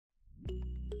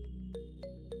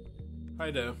Hi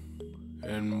there,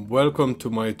 and welcome to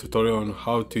my tutorial on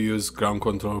how to use ground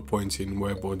control points in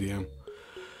WebODM.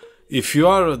 If you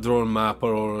are a drone mapper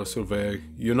or a surveyor,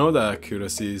 you know that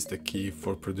accuracy is the key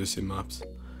for producing maps.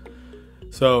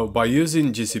 So by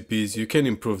using GCPs, you can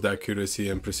improve the accuracy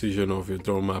and precision of your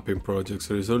drone mapping projects,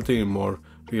 resulting in more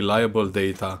reliable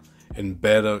data and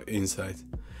better insight.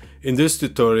 In this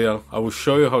tutorial, I will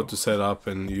show you how to set up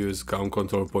and use ground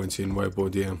control points in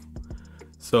WebODM.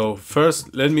 So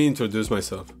first, let me introduce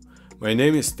myself. My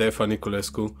name is Stefan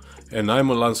Niculescu, and I'm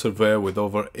a land surveyor with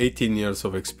over 18 years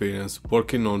of experience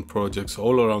working on projects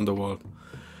all around the world.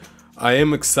 I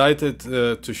am excited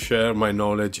to share my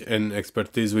knowledge and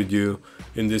expertise with you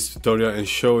in this tutorial and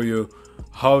show you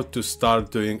how to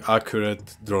start doing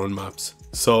accurate drone maps.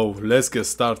 So let's get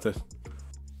started.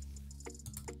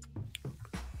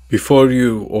 Before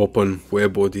you open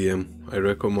WebODM, I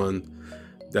recommend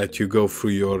that you go through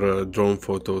your drone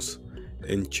photos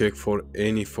and check for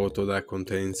any photo that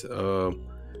contains a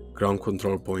ground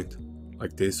control point,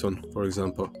 like this one for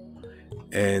example,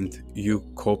 and you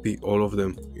copy all of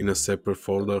them in a separate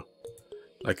folder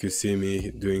like you see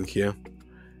me doing here.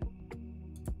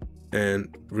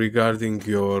 And regarding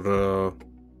your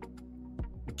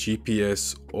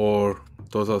GPS or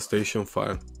total station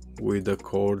file with the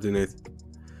coordinate,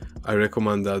 I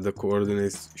recommend that the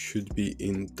coordinates should be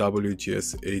in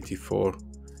WGS84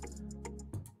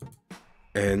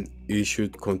 and it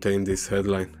should contain this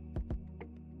headline.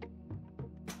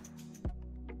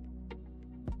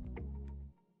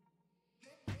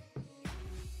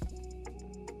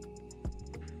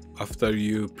 After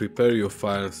you prepare your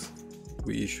files,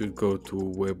 we should go to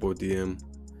WebODM,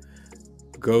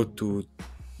 go to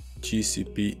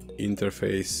GCP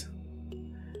interface,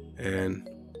 and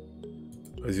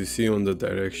as you see on the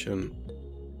direction,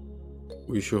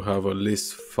 we should have at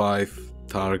least 5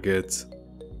 targets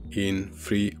in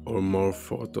 3 or more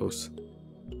photos.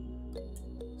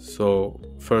 So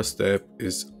first step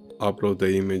is upload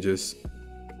the images.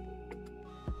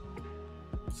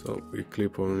 So we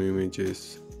click on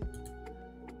images,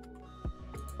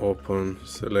 open,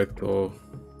 select all,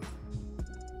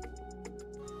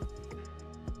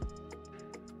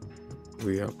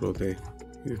 we upload it.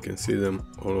 You can see them,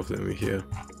 all of them here.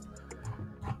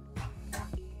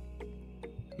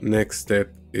 Next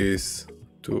step is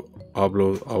to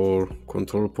upload our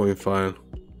control point file,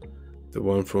 the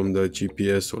one from the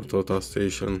GPS or total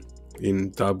station,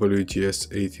 in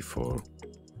WGS84.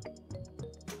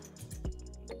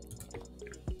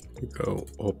 Go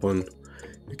open,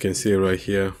 you can see right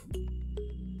here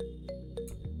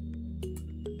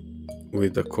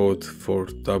with the code for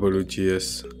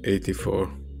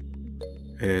WGS84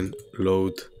 and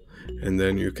load, and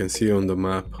then you can see on the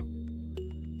map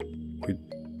with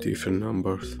different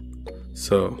numbers.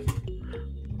 So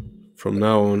from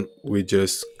now on, we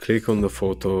just click on the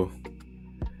photo,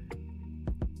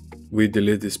 we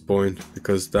delete this point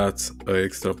because that's an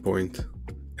extra point,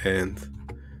 and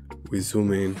we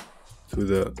zoom in to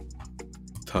the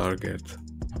target.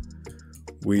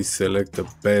 We select the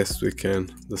best we can,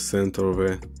 the center of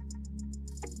it,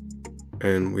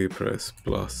 and we press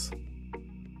plus,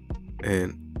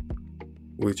 and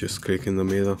we just click in the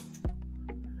middle,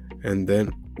 and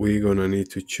then we're gonna need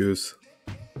to choose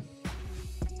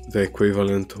the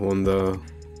equivalent on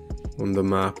the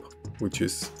map, which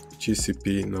is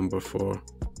GCP number 4,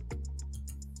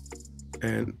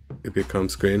 and it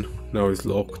becomes green. Now it's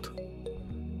locked,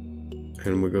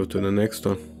 and we go to the next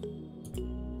one.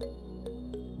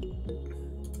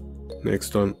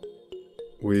 Next one,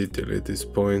 we delete this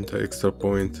point, extra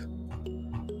point.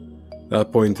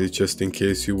 That point is just in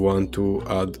case you want to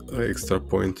add an extra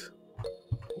point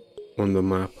on the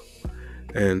map.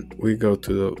 And we go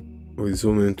to we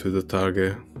zoom into the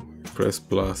target, press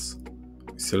plus,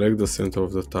 we select the center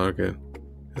of the target,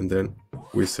 and then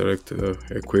we select the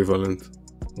equivalent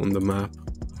on the map.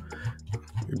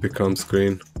 It becomes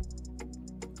green.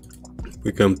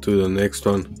 We come to the next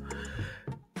one.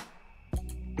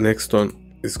 Next one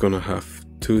is gonna have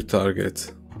 2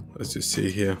 targets, as you see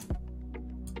here.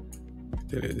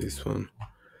 Delete this one.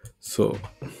 So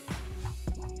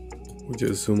we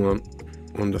just zoom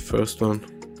on the first one,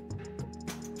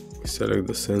 we select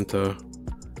the center,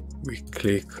 we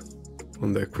click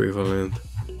on the equivalent,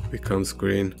 becomes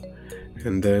green,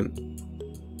 and then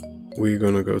we're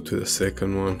gonna go to the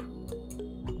second one.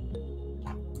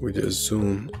 We just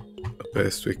zoom the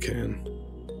best we can,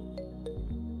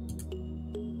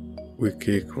 we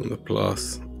click on the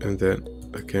plus, and then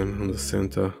again on the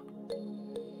center,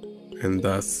 and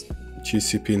that's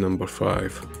GCP number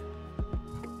 5.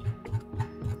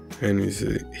 And you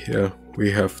see here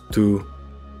we have 2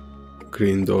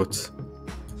 green dots.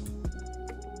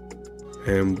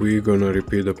 and we're gonna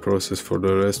repeat the process for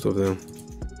the rest of them.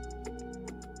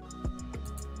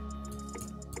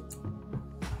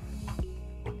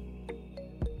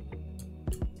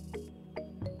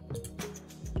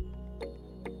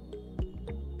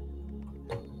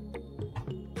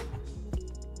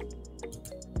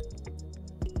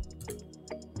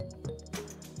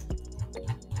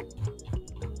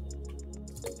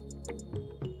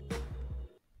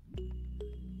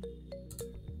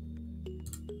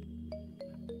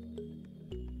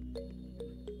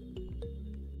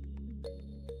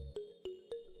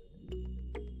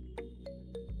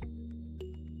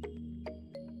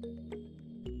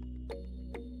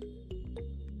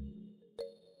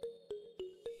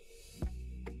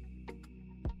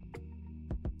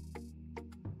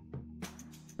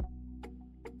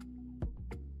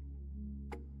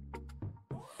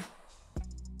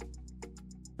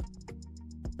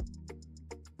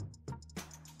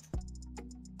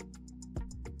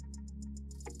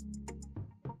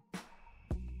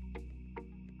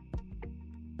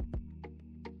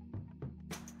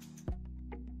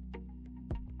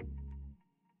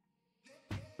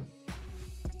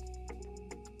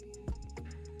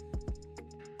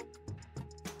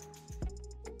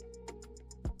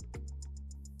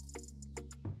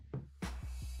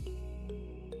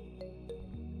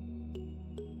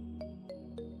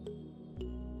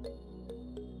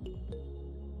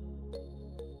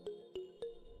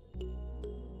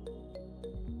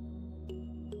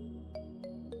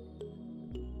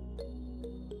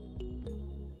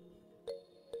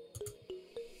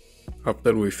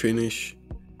 After we finish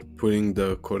putting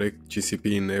the correct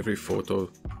GCP in every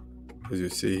photo, as you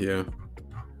see here,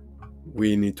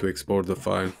 we need to export the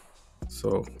file.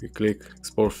 So we click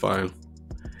export file,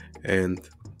 and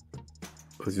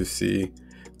as you see,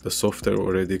 the software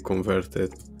already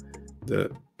converted the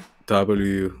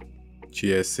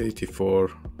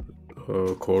WGS84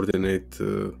 coordinate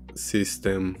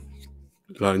system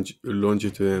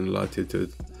longitude and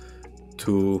latitude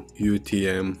to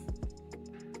UTM,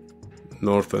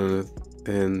 northern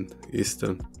and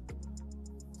eastern.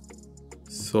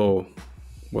 So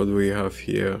what we have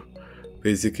here,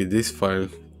 basically this file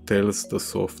tells the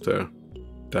software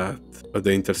that at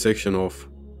the intersection of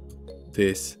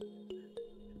these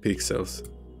pixels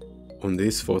on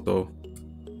this photo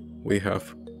we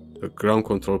have the ground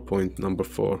control point number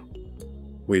 4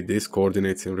 with these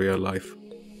coordinates in real life,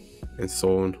 and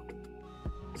so on.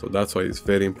 So that's why it's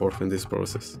very important, this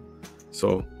process.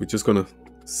 So we're just gonna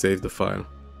save the file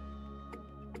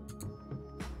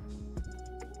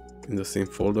in the same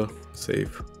folder,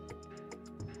 save.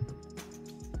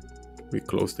 We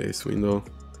close this window,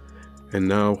 and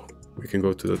now we can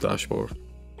go to the dashboard.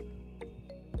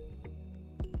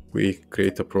 We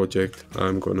create a project.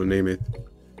 I'm gonna name it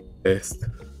test,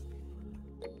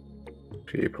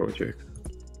 create project,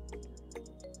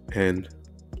 and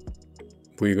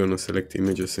we're gonna select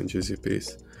images and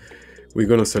GCPs. We're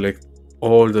gonna select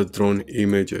all the drone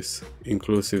images,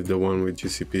 inclusive the one with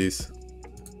GCPs,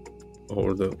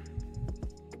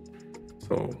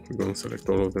 so we're gonna select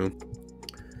all of them,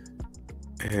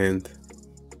 and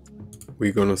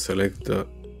we're gonna select the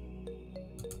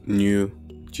new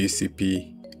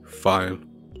GCP file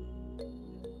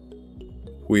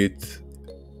with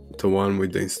the one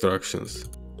with the instructions,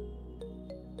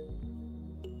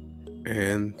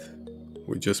 and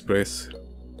we just press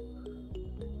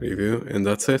review, and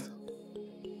that's it.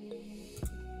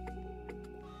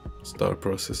 Start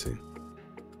processing.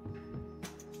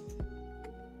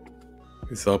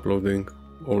 It's uploading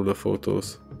all the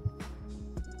photos,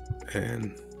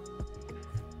 and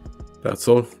that's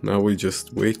all. Now we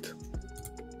just wait.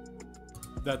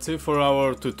 That's it for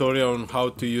our tutorial on how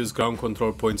to use ground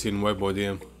control points in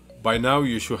WebODM. By now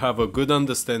you should have a good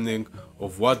understanding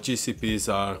of what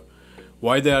GCPs are,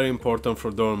 why they are important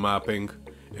for drone mapping,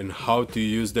 and how to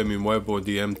use them in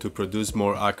WebODM to produce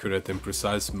more accurate and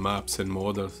precise maps and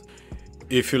models.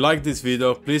 If you like this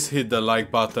video, please hit the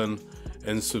like button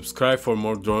and subscribe for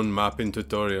more drone mapping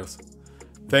tutorials.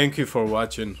 Thank you for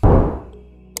watching.